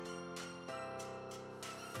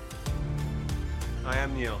I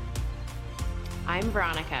am Neil. I'm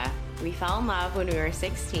Veronica. We fell in love when we were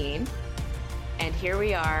 16, and here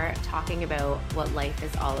we are talking about what life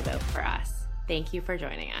is all about for us. Thank you for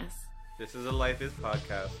joining us. This is a Life Is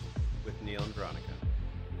podcast with Neil and Veronica.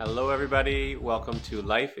 Hello, everybody. Welcome to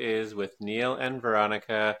Life Is with Neil and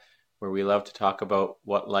Veronica, where we love to talk about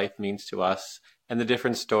what life means to us and the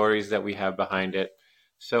different stories that we have behind it.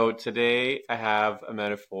 So today I have a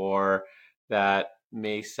metaphor that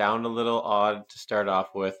may sound a little odd to start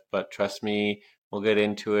off with, but trust me, we'll get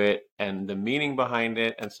into it and the meaning behind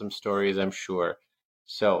it and some stories, I'm sure.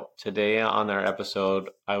 So today on our episode,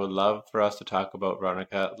 I would love for us to talk about,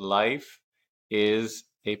 Veronica, life is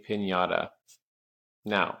a piñata.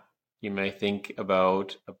 Now, you may think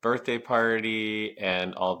about a birthday party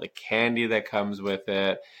and all the candy that comes with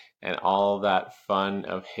it and all that fun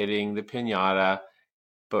of hitting the piñata.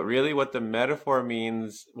 But really what the metaphor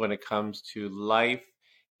means when it comes to life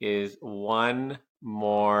is one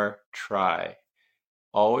more try.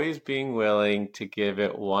 Always being willing to give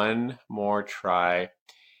it one more try.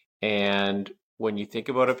 And when you think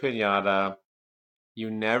about a piñata, you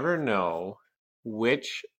never know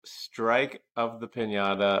which strike of the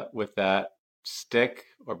piñata with that stick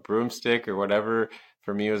or broomstick or whatever,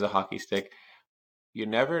 for me it was a hockey stick, you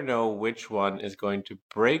never know which one is going to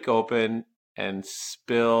break open and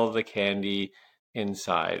spill the candy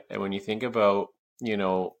inside. And when you think about,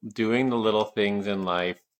 doing the little things in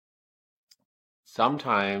life,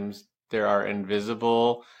 sometimes there are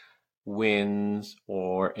invisible wins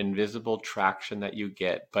or invisible traction that you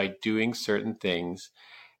get by doing certain things.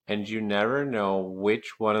 And you never know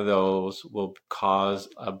which one of those will cause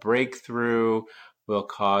a breakthrough, will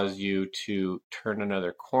cause you to turn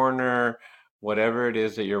another corner, whatever it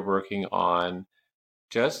is that you're working on.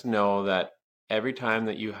 Just know that every time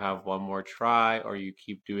that you have one more try or you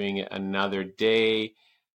keep doing it another day,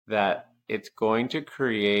 that it's going to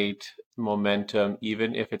create momentum,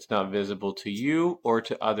 even if it's not visible to you or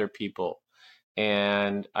to other people.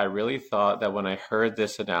 And I really thought that when I heard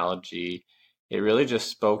this analogy, it really just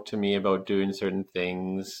spoke to me about doing certain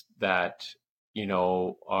things that,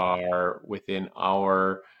 are within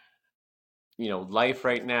our, life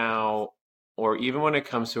right now, or even when it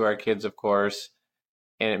comes to our kids, of course.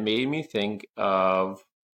 And it made me think of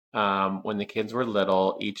when the kids were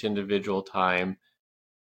little, each individual time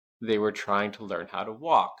they were trying to learn how to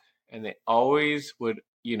walk. And they always would,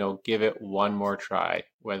 give it one more try,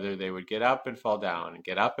 whether they would get up and fall down and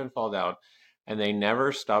get up and fall down. And they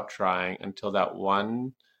never stopped trying until that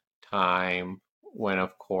one time when,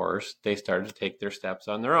 of course, they started to take their steps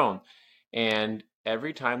on their own. And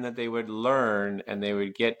every time that they would learn and they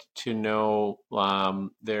would get to know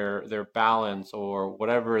their balance or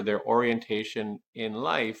whatever their orientation in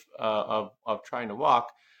life of trying to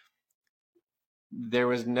walk, there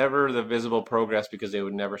was never the visible progress because they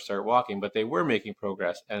would never start walking, but they were making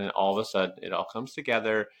progress. And then all of a sudden it all comes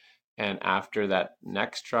together. And after that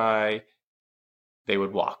next try, they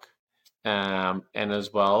would walk. And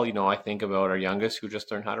as well, I think about our youngest who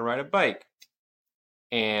just learned how to ride a bike.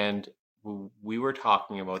 And we were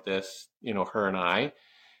talking about this, her and I. And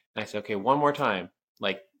I said, okay, one more time.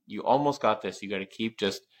 Like, you almost got this. You got to keep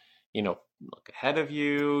just, look ahead of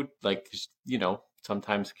you. Like,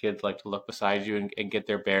 sometimes kids like to look beside you and get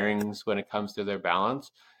their bearings when it comes to their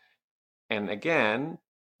balance. And again,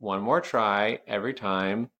 one more try every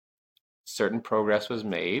time certain progress was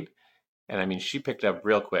made. And I mean, she picked up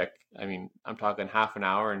real quick. I mean, I'm talking half an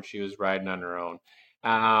hour and she was riding on her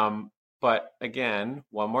own. But again,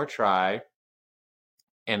 one more try.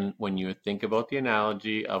 And when you think about the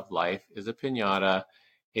analogy of life is a piñata,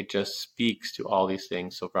 it just speaks to all these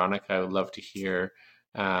things. So Veronica, I would love to hear.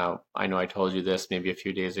 I know I told you this maybe a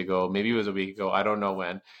few days ago, maybe it was a week ago, I don't know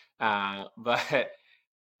when. But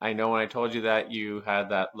I know when I told you that, you had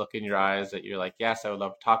that look in your eyes that you're like, yes, I would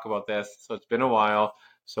love to talk about this. So it's been a while.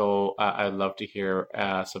 So I'd love to hear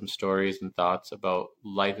some stories and thoughts about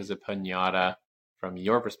life as a piñata from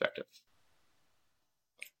your perspective.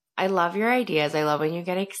 I love your ideas. I love when you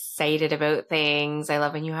get excited about things. I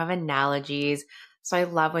love when you have analogies. So I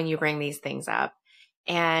love when you bring these things up.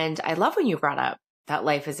 And I love when you brought up that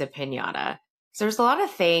life is a piñata. So there's a lot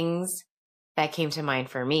of things that came to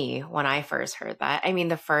mind for me when I first heard that. I mean,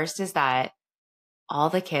 the first is that all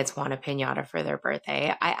the kids want a piñata for their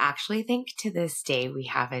birthday. I actually think to this day, we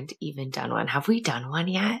haven't even done one. Have we done one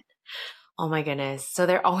yet? Oh my goodness. So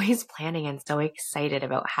they're always planning and so excited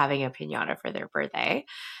about having a piñata for their birthday.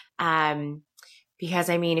 Because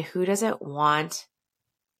I mean, who doesn't want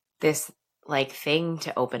this like thing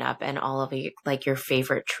to open up and all of like your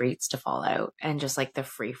favorite treats to fall out and just like the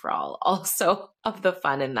free for all also of the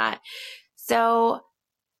fun in that. So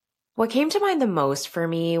What came to mind the most for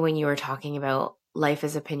me when you were talking about life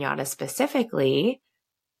as a piñata specifically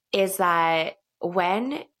is that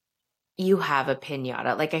when you have a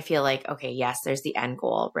piñata, like I feel like, okay, yes, there's the end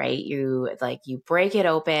goal, right? You break it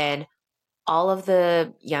open, all of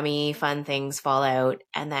the yummy, fun things fall out,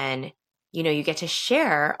 and then, you get to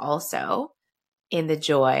share also in the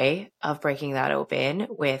joy of breaking that open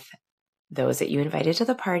with those that you invited to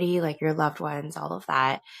the party, like your loved ones, all of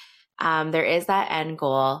that. There is that end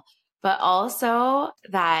goal, but also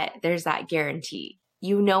that there's that guarantee.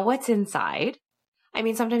 You know what's inside. I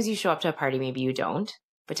mean, sometimes you show up to a party, maybe you don't,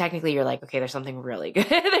 but technically you're like, okay, there's something really good.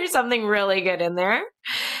 There's something really good in there.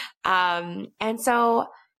 And so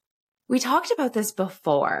we talked about this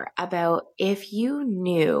before about if you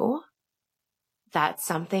knew that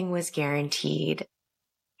something was guaranteed,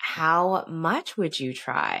 how much would you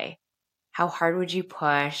try? How hard would you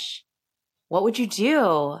push? What would you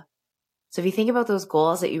do? So if you think about those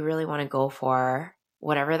goals that you really want to go for,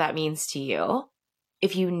 whatever that means to you,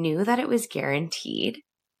 if you knew that it was guaranteed,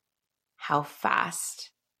 how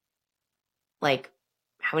fast, like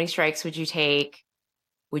how many strikes would you take?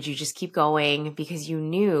 Would you just keep going because you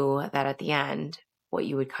knew that at the end, what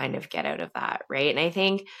you would kind of get out of that, right? And I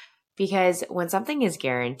think because when something is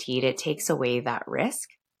guaranteed, it takes away that risk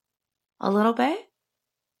a little bit.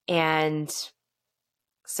 And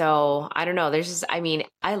so I don't know.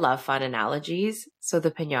 I love fun analogies. So the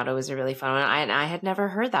piñata was a really fun one. And I had never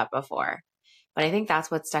heard that before. But I think that's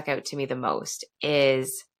what stuck out to me the most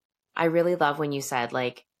is I really love when you said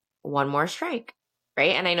like one more strike,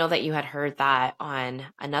 right? And I know that you had heard that on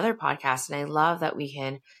another podcast. And I love that we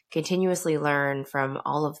can continuously learn from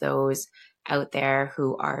all of those out there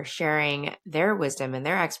who are sharing their wisdom and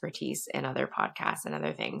their expertise in other podcasts and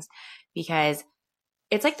other things, because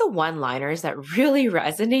it's like the one-liners that really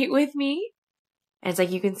resonate with me. And it's like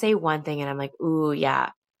you can say one thing and I'm like, ooh, yeah,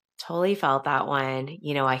 totally felt that one.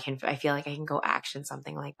 I feel like I can go action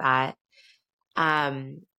something like that.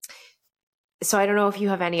 Um, so I don't know if you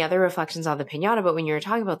have any other reflections on the piñata, but when you were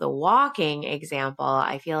talking about the walking example,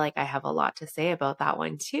 I feel like I have a lot to say about that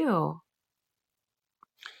one too.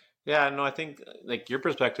 Yeah, no, I think like your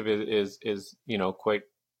perspective is quite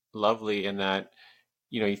lovely in that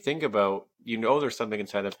you think about there's something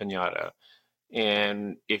inside the piñata,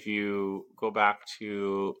 and if you go back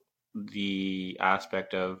to the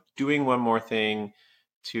aspect of doing one more thing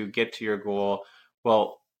to get to your goal,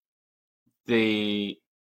 well, the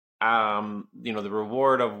the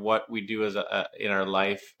reward of what we do in our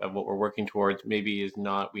life of what we're working towards maybe is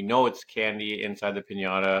not, we know it's candy inside the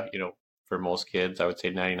piñata, for most kids, I would say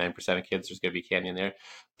 99% of kids, there's going to be candy in there.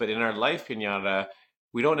 But in our life piñata,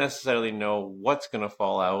 we don't necessarily know what's going to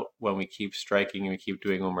fall out when we keep striking and we keep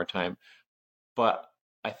doing one more time. But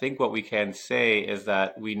I think what we can say is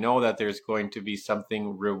that we know that there's going to be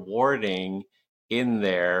something rewarding in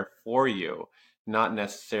there for you, not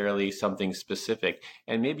necessarily something specific.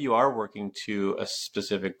 And maybe you are working to a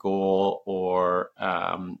specific goal or,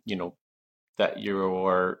 that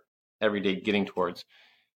you're every day getting towards.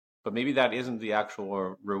 But maybe that isn't the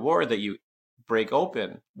actual reward that you break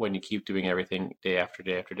open when you keep doing everything day after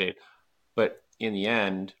day after day. But in the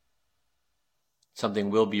end,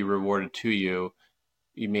 something will be rewarded to you.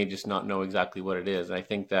 You may just not know exactly what it is. And I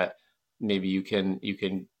think that maybe you can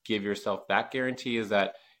give yourself that guarantee, is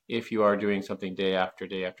that if you are doing something day after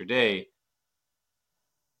day after day,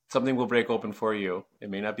 something will break open for you.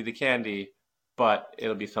 It may not be the candy, but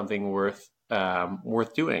it'll be something worth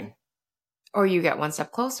doing. Or you get one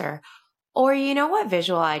step closer. Or you know what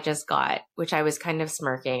visual I just got, which I was kind of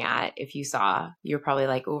smirking at. If you saw, you're probably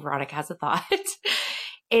like, oh, Veronica has a thought,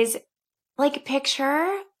 is like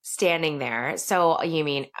picture standing there. So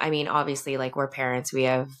obviously like we're parents, we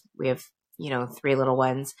have, three little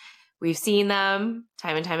ones. We've seen them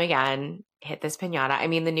time and time again hit this piñata. I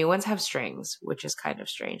mean, the new ones have strings, which is kind of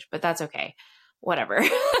strange, but that's okay. Whatever.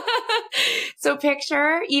 So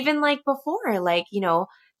picture even like before, like,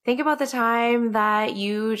 think about the time that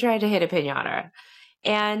you tried to hit a piñata.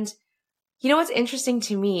 And what's interesting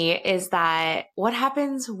to me is that what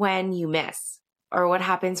happens when you miss, or what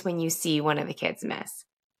happens when you see one of the kids miss?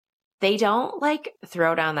 They don't like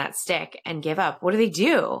throw down that stick and give up. What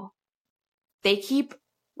do? They keep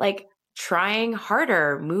like trying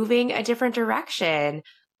harder, moving a different direction.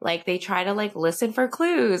 Like they try to like listen for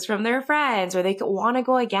clues from their friends, or they want to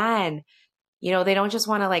go again. They don't just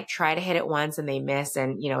want to like try to hit it once and they miss.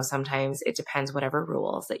 And, sometimes it depends whatever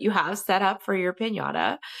rules that you have set up for your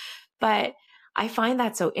piñata. But I find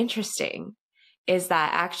that so interesting, is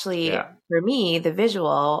that actually Yeah. for me, the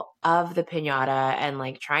visual of the piñata and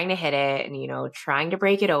like trying to hit it and, trying to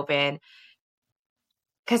break it open,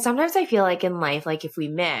 Because sometimes I feel like in life, like if we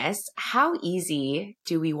miss, how easy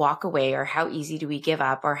do we walk away, or how easy do we give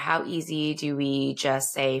up, or how easy do we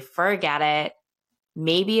just say, forget it?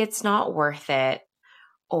 Maybe it's not worth it.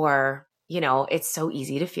 Or, it's so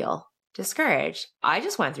easy to feel discouraged. I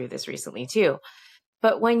just went through this recently too.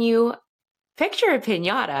 But when you picture a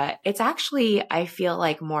piñata, it's actually, I feel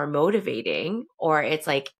like, more motivating, or it's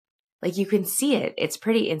like you can see it. It's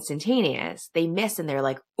pretty instantaneous. They miss and they're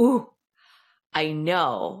like, ooh, I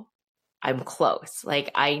know I'm close. Like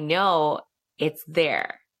I know it's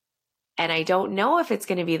there. And I don't know if it's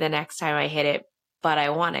going to be the next time I hit it, but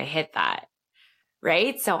I want to hit that.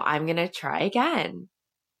 Right. So I'm going to try again,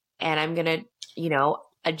 and I'm going to,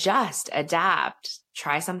 adjust, adapt,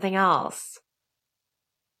 try something else.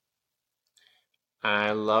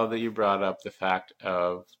 I love that you brought up the fact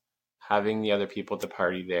of having the other people at the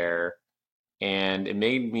party there. And it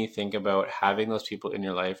made me think about having those people in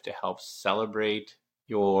your life to help celebrate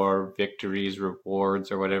your victories,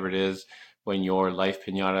 rewards, or whatever it is when your life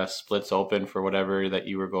pinata splits open for whatever that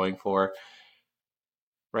you were going for,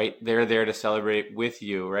 right? They're there to celebrate with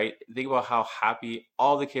you, right? Think about how happy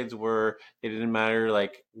all the kids were. It didn't matter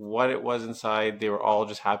like what it was inside. They were all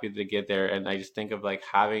just happy to get there. And I just think of like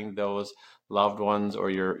having those loved ones or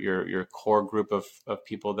your core group of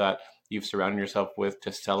people that you've surrounded yourself with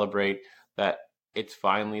to celebrate that it's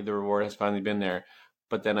finally the reward has finally been there.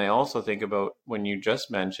 But then I also think about when you just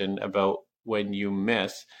mentioned about when you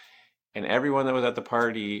miss, and everyone that was at the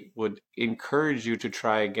party would encourage you to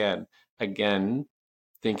try again,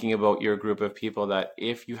 thinking about your group of people, that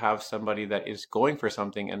if you have somebody that is going for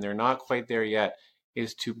something and they're not quite there yet,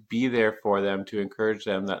 is to be there for them, to encourage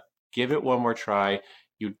them that give it one more try.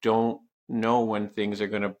 You don't know when things are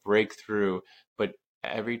going to break through, but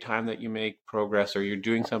every time that you make progress or you're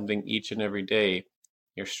doing something each and every day,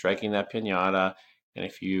 you're striking that piñata. And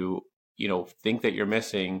if you think that you're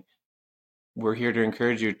missing, we're here to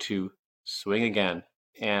encourage you to swing again.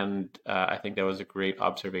 And I think that was a great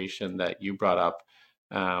observation that you brought up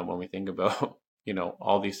when we think about,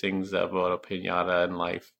 all these things about a piñata in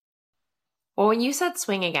life. Well, when you said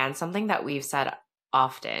swing again, something that we've said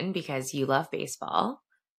often because you love baseball,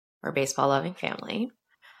 or baseball loving family,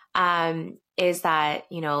 is that,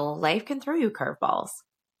 life can throw you curveballs,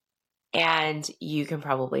 and you can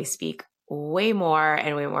probably speak way more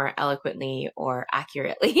and way more eloquently or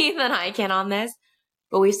accurately than I can on this.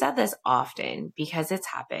 But we've said this often because it's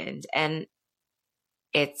happened, and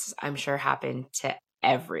it's, I'm sure, happened to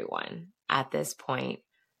everyone at this point.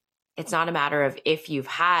 It's not a matter of if you've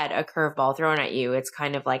had a curveball thrown at you. It's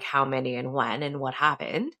kind of like how many and when and what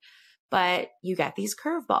happened. But you get these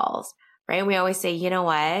curveballs, right? And we always say, you know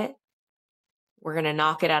what? We're going to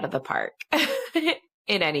knock it out of the park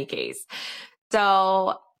in any case.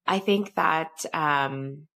 So I think that,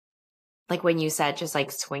 like when you said, just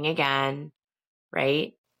like swing again,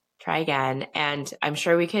 right? Try again. And I'm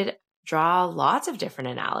sure we could draw lots of different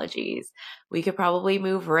analogies. We could probably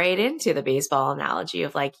move right into the baseball analogy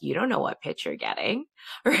of like, you don't know what pitch you're getting,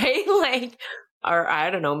 right? Like, or I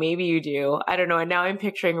don't know, maybe you do. I don't know. And now I'm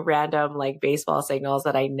picturing random like baseball signals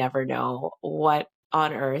that I never know what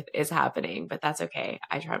on earth is happening, but that's okay.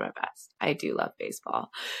 I try my best. I do love baseball,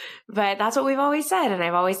 but that's what we've always said. And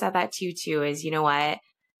I've always said that too, is, you know what?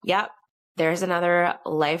 Yep. There's another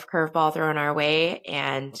life curveball thrown our way,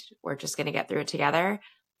 and we're just going to get through it together.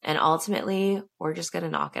 And ultimately, we're just going to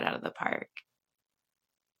knock it out of the park.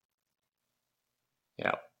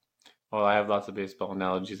 Yeah. Well, I have lots of baseball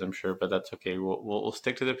analogies, I'm sure, but that's okay. We'll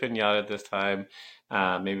stick to the piñata this time.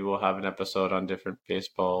 Maybe we'll have an episode on different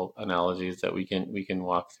baseball analogies that we can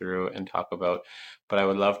walk through and talk about. But I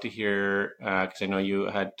would love to hear, because I know you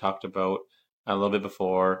had talked about a little bit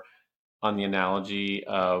before on the analogy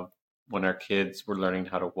of when our kids were learning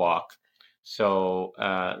how to walk. So,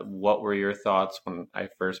 what were your thoughts when I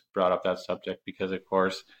first brought up that subject? Because of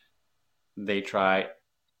course they try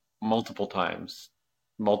multiple times,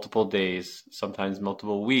 multiple days, sometimes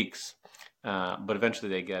multiple weeks. But eventually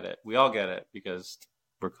they get it. We all get it because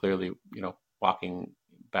we're clearly, walking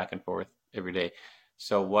back and forth every day.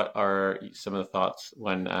 So, what are some of the thoughts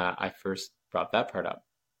when I first brought that part up?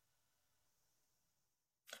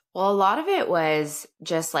 Well, a lot of it was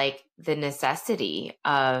just like the necessity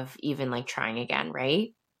of even like trying again, right?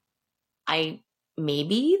 I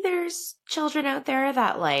maybe there's children out there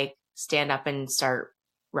that like stand up and start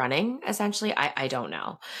running essentially. I don't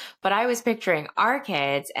know. But I was picturing our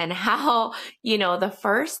kids and how, the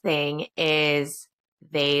first thing is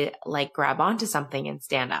they like grab onto something and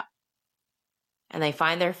stand up, and they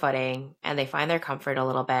find their footing and they find their comfort a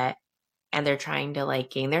little bit, and they're trying to like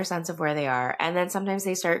gain their sense of where they are. And then sometimes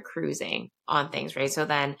they start cruising on things, right? So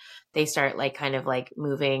then they start like kind of like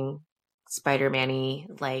moving Spider-Man-y,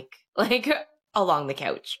 like along the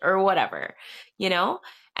couch or whatever, you know?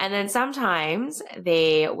 And then sometimes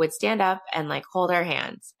they would stand up and like hold our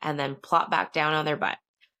hands and then plop back down on their butt.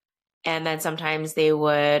 And then sometimes they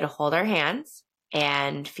would hold our hands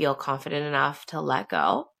and feel confident enough to let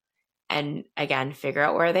go and again figure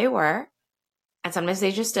out where they were. And sometimes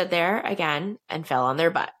they just stood there again and fell on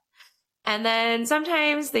their butt. And then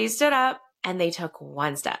sometimes they stood up and they took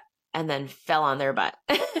one step and then fell on their butt.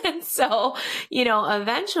 And so,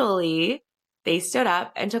 eventually they stood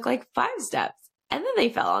up and took like 5 steps and then they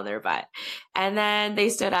fell on their butt. And then they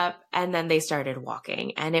stood up and then they started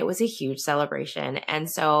walking and it was a huge celebration. And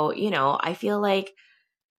so, I feel like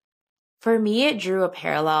for me, it drew a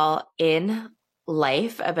parallel in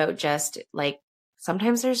life about just like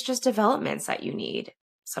sometimes there's just developments that you need.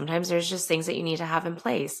 Sometimes there's just things that you need to have in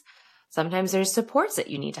place. Sometimes there's supports that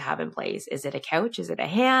you need to have in place. Is it a couch? Is it a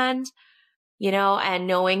hand? And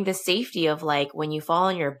knowing the safety of like when you fall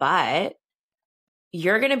on your butt,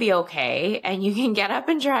 you're going to be okay and you can get up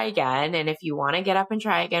and try again. And if you want to get up and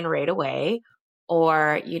try again right away,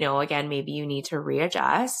 or, again, maybe you need to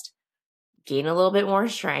readjust, gain a little bit more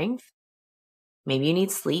strength. Maybe you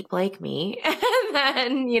need sleep like me and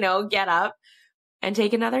then, get up and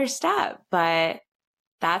take another step. But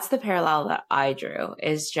that's the parallel that I drew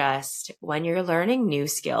is just when you're learning new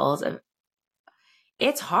skills,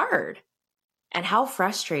 it's hard. And how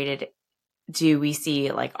frustrated do we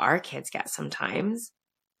see like our kids get sometimes,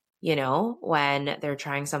 when they're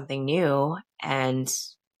trying something new. And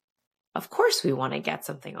of course we want to get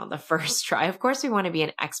something on the first try. Of course we want to be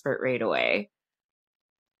an expert right away.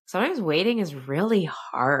 Sometimes waiting is really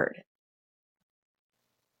hard.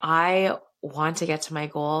 I want to get to my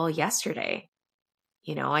goal yesterday.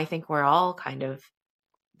 I think we're all kind of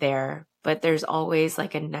there, but there's always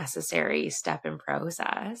like a necessary step and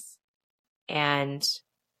process. And,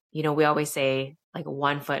 we always say like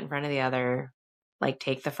one foot in front of the other, like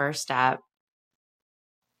take the first step.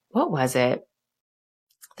 What was it?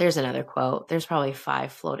 There's another quote. There's probably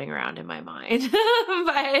 5 floating around in my mind,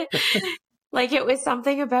 but like it was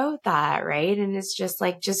something about that, right? And it's just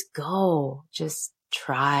like, just go, just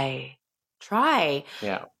try.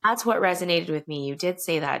 Yeah. That's what resonated with me. You did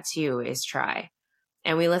say that too, is try.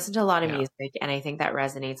 And we listen to a lot of Yeah. music, and I think that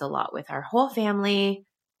resonates a lot with our whole family,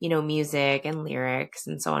 music and lyrics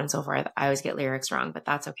and so on and so forth. I always get lyrics wrong, but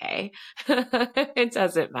that's okay. It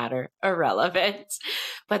doesn't matter. Irrelevant.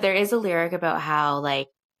 But there is a lyric about how like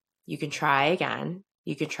you can try again.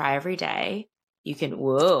 You can try every day. You can,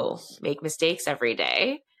 make mistakes every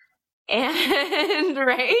day. And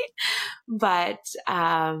right. But,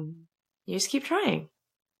 you just keep trying.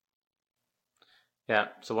 Yeah.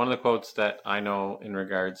 So one of the quotes that I know in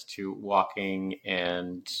regards to walking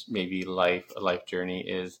and maybe a life journey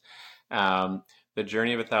is, the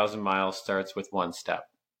journey of 1,000 miles starts with one step.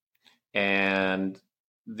 And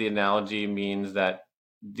the analogy means that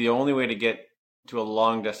the only way to get to a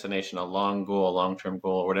long destination, a long goal, a long-term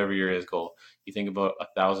goal, or whatever your is goal, you think about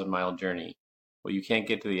 1,000-mile journey. Well, you can't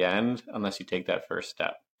get to the end unless you take that first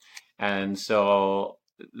step. And so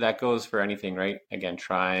that goes for anything, right? Again,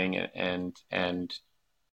 trying and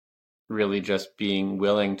really just being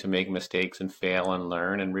willing to make mistakes and fail and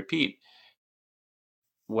learn and repeat.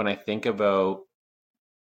 When I think about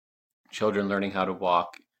children learning how to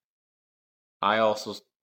walk, I also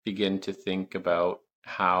begin to think about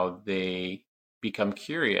how they become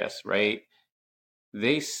curious, right?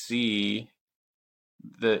 They see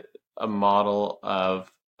the a model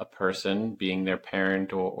of a person being their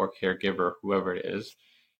parent or caregiver, whoever it is.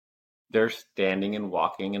 They're standing and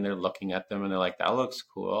walking and they're looking at them and they're like, that looks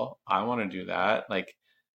cool. I want to do that. Like,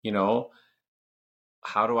 you know,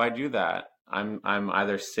 how do I do that? I'm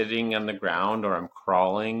either sitting on the ground or I'm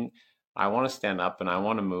crawling. I want to stand up and I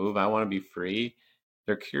want to move. I want to be free.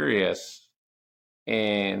 They're curious.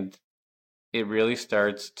 And it really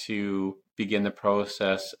starts to begin the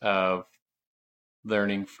process of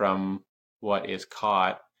learning from what is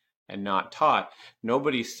caught and not taught.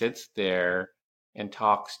 Nobody sits there and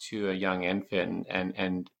talks to a young infant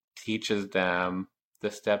and teaches them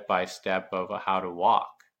the step by step of how to walk.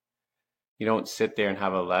 You don't sit there and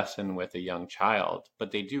have a lesson with a young child,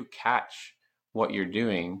 but they do catch what you're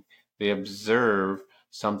doing. They observe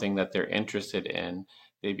something that they're interested in.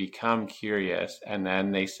 They become curious, and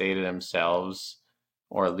then they say to themselves,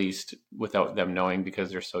 or at least without them knowing because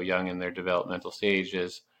they're so young in their developmental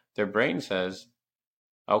stages, their brain says,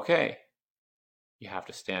 okay, you have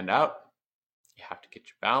to stand up, you have to get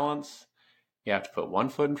your balance, you have to put one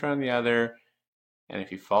foot in front of the other, and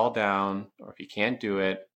if you fall down or if you can't do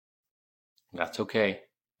it, that's okay.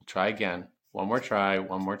 We'll try again. one more try,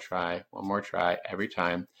 one more try, one more try every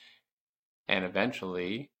time. And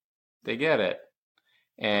eventually they get it.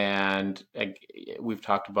 And we've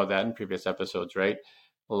talked about that in previous episodes, right?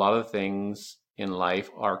 A lot of things in life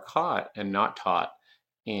are caught and not taught,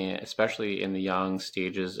 and especially in the young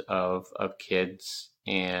stages of kids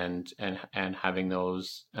and having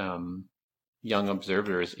those young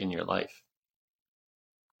observers in your life.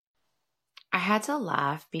 I had to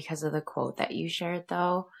laugh because of the quote that you shared,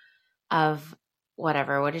 though, of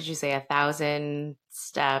whatever. What did you say? 1,000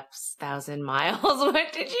 steps, 1,000 miles.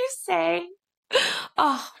 What did you say?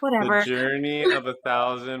 Oh, The whatever. journey of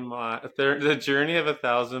 1,000 miles. The journey of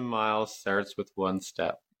 1,000 miles starts with one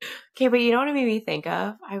step. Okay, but you know what it made me think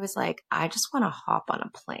of? I was like, I just want to hop on a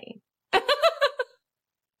plane.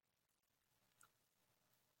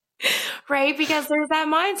 Right? Because there's that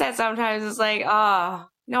mindset sometimes. It's like, oh,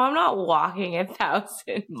 no, I'm not walking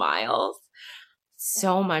 1,000 miles.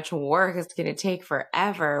 So much work. It's going to take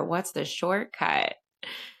forever. What's the shortcut?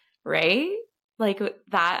 Right? Like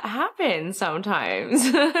that happens sometimes.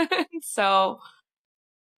 So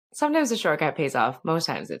sometimes the shortcut pays off. Most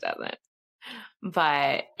times it doesn't.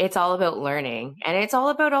 But it's all about learning. And it's all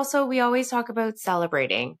about also, we always talk about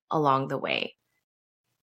celebrating along the way.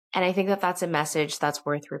 And I think that that's a message that's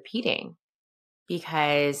worth repeating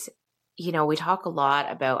because, you know, we talk a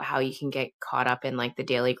lot about how you can get caught up in like the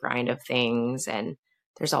daily grind of things. And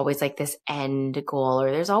there's always like this end goal,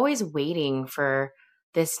 or there's always waiting for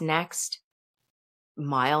this next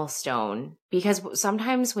milestone. Because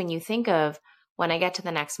sometimes when you think of when I get to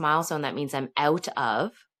the next milestone, that means I'm out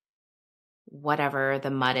of whatever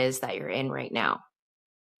the mud is that you're in right now.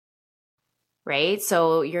 Right.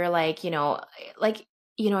 So you're like,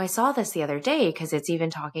 I saw this the other day because it's even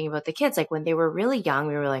talking about the kids. Like when they were really young,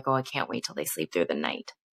 we were like, oh, I can't wait till they sleep through the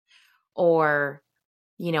night. Or,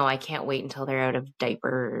 I can't wait until they're out of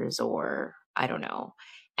diapers, or I don't know.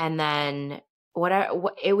 And then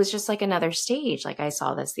it was just like another stage. Like I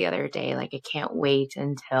saw this the other day, like I can't wait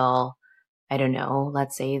until, I don't know,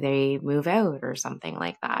 let's say they move out or something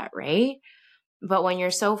like that. Right. But when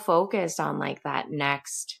you're so focused on like that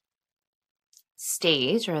next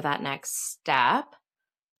stage or that next step,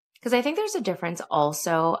 because I think there's a difference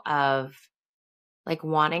also of like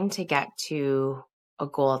wanting to get to a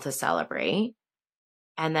goal to celebrate.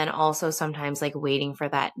 And then also sometimes like waiting for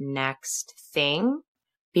that next thing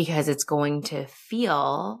because it's going to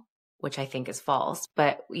feel, which I think is false,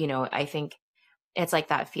 but I think it's like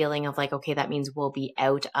that feeling of like, okay, that means we'll be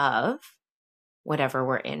out of whatever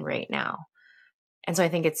we're in right now. And so I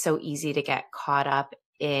think it's so easy to get caught up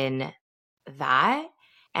in that.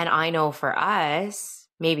 And I know for us,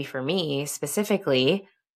 maybe for me specifically,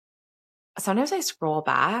 sometimes I scroll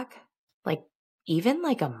back like even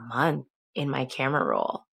like a month in my camera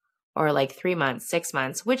roll, or like 3 months, 6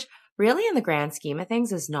 months, which really in the grand scheme of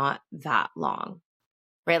things is not that long,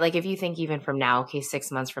 right? Like if you think even from now, okay,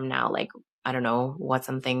 6 months from now, like, I don't know, what's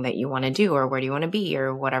something that you want to do or where do you want to be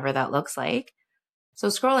or whatever that looks like. So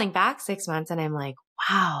scrolling back 6 months and I'm like,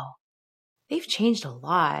 wow, they've changed a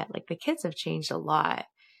lot. Like the kids have changed a lot.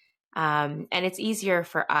 And it's easier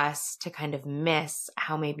for us to kind of miss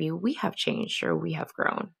how maybe we have changed or we have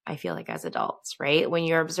grown, I feel like, as adults, right? When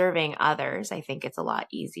you're observing others, I think it's a lot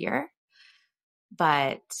easier.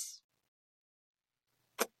 But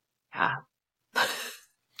yeah.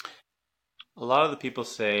 A lot of the people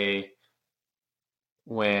say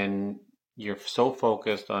when you're so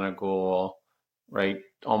focused on a goal, right,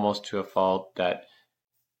 almost to a fault, that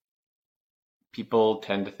people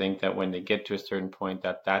tend to think that when they get to a certain point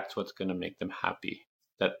that that's what's going to make them happy,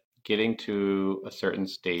 that getting to a certain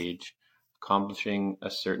stage, accomplishing a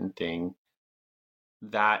certain thing,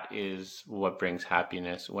 that is what brings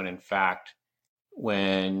happiness, when in fact,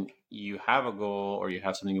 when you have a goal or you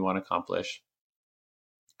have something you want to accomplish,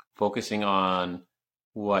 focusing on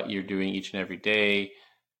what you're doing each and every day,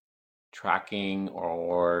 tracking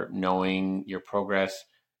or knowing your progress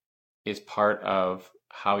is part of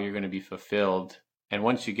how you're going to be fulfilled. And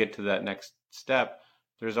once you get to that next step,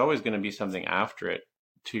 there's always going to be something after it.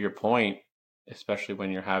 To your point, especially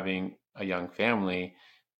when you're having a young family,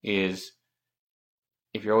 is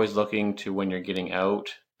if you're always looking to when you're getting out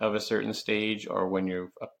of a certain stage or when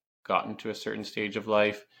you've gotten to a certain stage of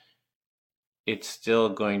life, it's still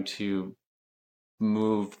going to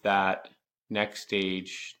move that next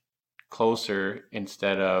stage closer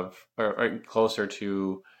instead of or closer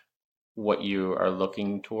to what you are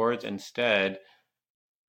looking towards instead.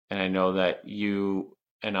 And I know that you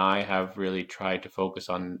and I have really tried to focus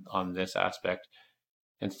on this aspect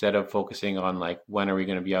instead of focusing on like when are we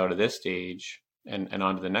going to be out of this stage and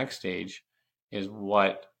on to the next stage, is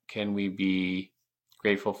what can we be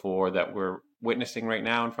grateful for that we're witnessing right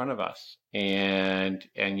now in front of us. And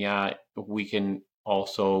yeah, we can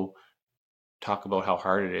also talk about how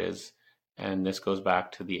hard it is. And this goes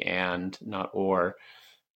back to the and, not or,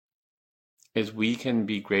 is we can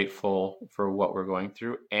be grateful for what we're going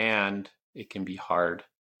through and it can be hard.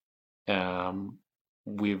 Um,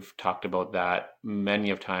 we've talked about that many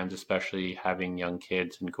of times, especially having young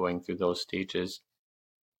kids and going through those stages.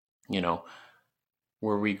 You know,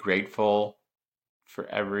 were we grateful for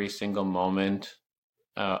every single moment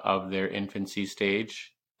of their infancy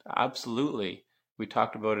stage? Absolutely. We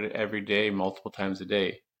talked about it every day, multiple times a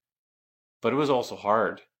day, but it was also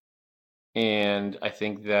hard. And I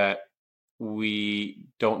think that we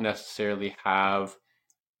don't necessarily have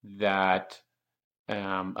that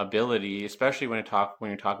ability, especially when you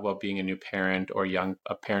talk about being a new parent or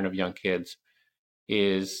a parent of young kids,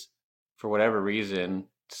 is for whatever reason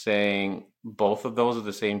saying both of those at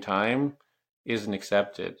the same time isn't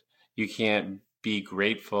accepted. You can't be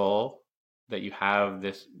grateful that you have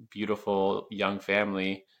this beautiful young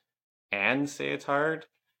family and say it's hard.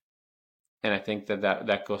 And I think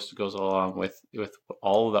that goes along with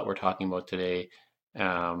all that we're talking about today,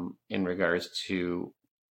 in regards to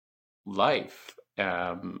life,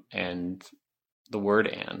 and the word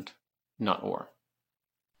and, not or.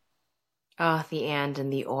 Oh, the and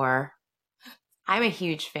the or. I'm a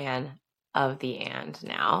huge fan of the and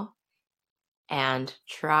now, and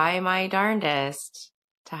try my darndest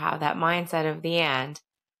to have that mindset of the and.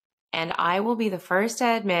 And I will be the first to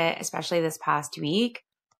admit, especially this past week,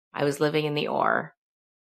 I was living in the or,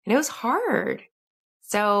 and it was hard.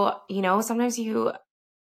 So, sometimes you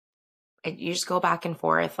just go back and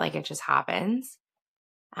forth, like it just happens.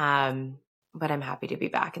 But I'm happy to be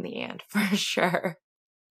back in the and for sure.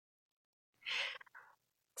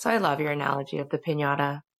 So I love your analogy of the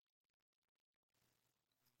piñata.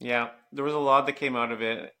 Yeah, there was a lot that came out of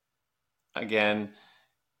it. Again,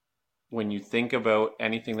 when you think about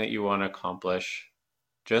anything that you want to accomplish,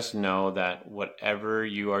 just know that whatever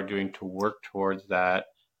you are doing to work towards that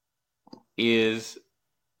is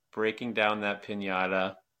breaking down that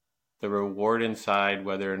piñata. The reward inside,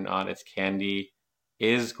 whether or not it's candy,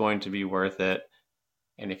 is going to be worth it.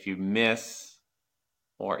 And if you miss,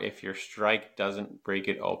 or if your strike doesn't break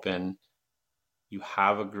it open, you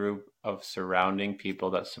have a group of surrounding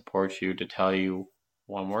people that support you to tell you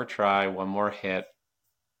one more try, one more hit.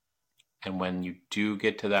 And when you do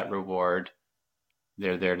get to that reward,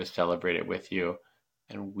 they're there to celebrate it with you.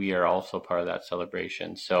 And we are also part of that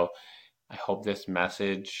celebration. So I hope this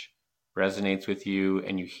message resonates with you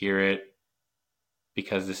and you hear it,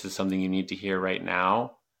 because this is something you need to hear right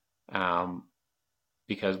now.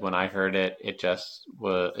 Because when I heard it, it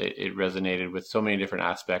resonated with so many different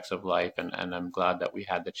aspects of life, and I'm glad that we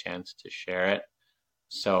had the chance to share it.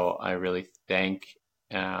 So I really thank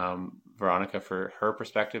Veronica for her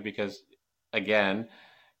perspective, because again,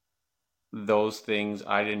 those things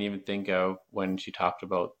I didn't even think of when she talked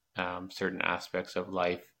about certain aspects of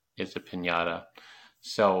life is a piñata.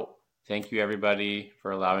 So thank you everybody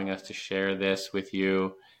for allowing us to share this with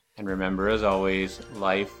you. And remember, as always,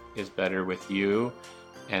 life is better with you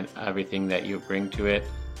and everything that you bring to it.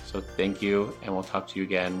 So thank you, and we'll talk to you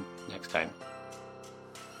again next time.